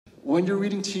When you're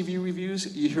reading TV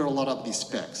reviews, you hear a lot of these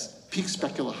specs. Peak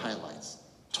specular highlights,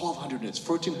 1200 nits,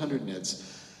 1400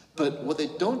 nits. But what they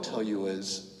don't tell you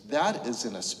is that is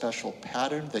in a special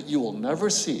pattern that you will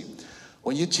never see.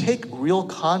 When you take real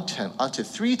content onto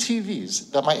 3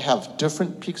 TVs that might have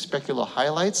different peak specular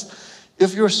highlights,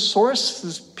 if your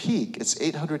source's peak is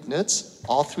 800 nits,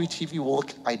 all 3 TV will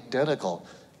look identical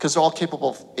because they're all capable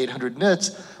of 800 nits,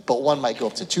 but one might go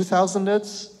up to 2000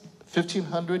 nits,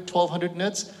 1500, 1200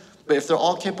 nits. But if they're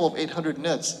all capable of 800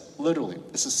 nits, literally,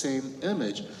 it's the same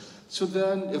image. So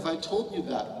then, if I told you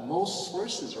that most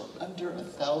sources are under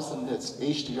 1000 nits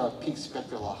HDR peak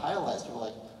specular highlights, you're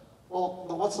like, well,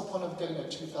 what's the point of getting a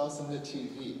 2000 nit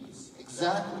TV?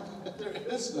 Exactly, there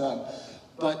is none.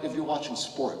 But if you're watching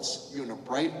sports, you're in a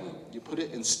bright room, you put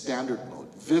it in standard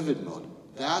mode, vivid mode,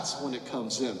 that's when it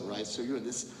comes in, right? So you're in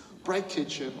this bright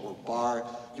kitchen or bar,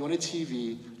 you want a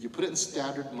TV, you put it in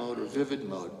standard mode or vivid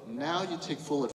mode. Now you take full